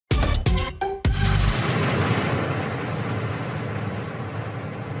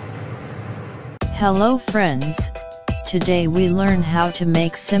Hello friends, today we learn how to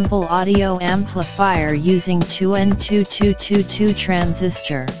make simple audio amplifier using 2n2222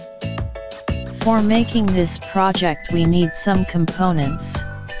 transistor. For making this project we need some components.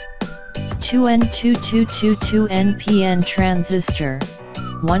 2n2222 NPN transistor,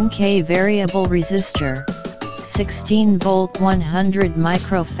 1K variable resistor, 16 volt 100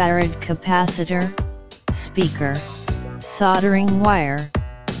 microfarad capacitor, speaker, soldering wire,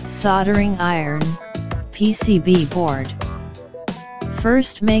 soldering iron, PCB board.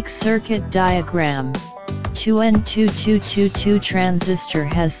 First make circuit diagram. 2n2222 transistor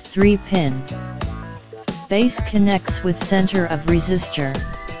has 3 pin. Base connects with center of resistor.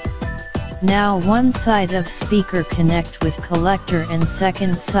 Now one side of speaker connect with collector and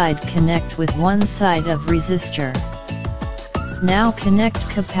second side connect with one side of resistor. Now connect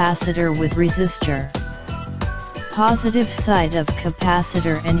capacitor with resistor. Positive side of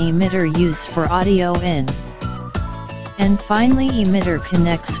capacitor and emitter use for audio in. And finally emitter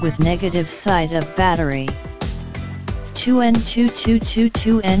connects with negative side of battery.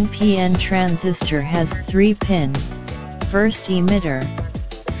 2n2222 NPN transistor has 3 pin, first emitter,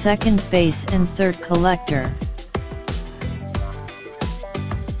 second base and third collector.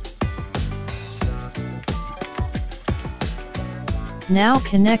 Now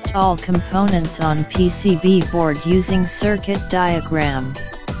connect all components on PCB board using circuit diagram.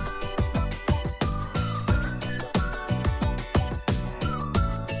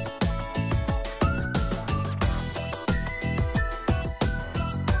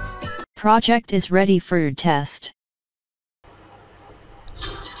 Project is ready for your test.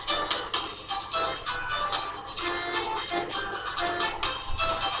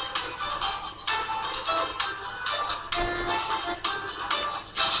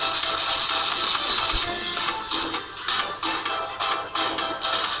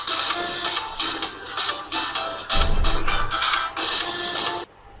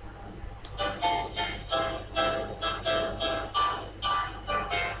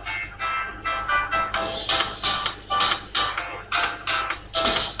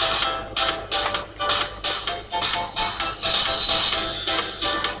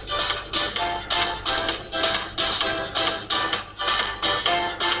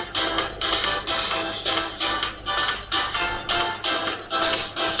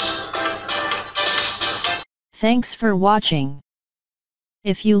 Thanks for watching.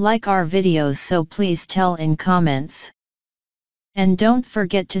 If you like our videos so please tell in comments. And don't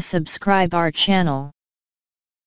forget to subscribe our channel.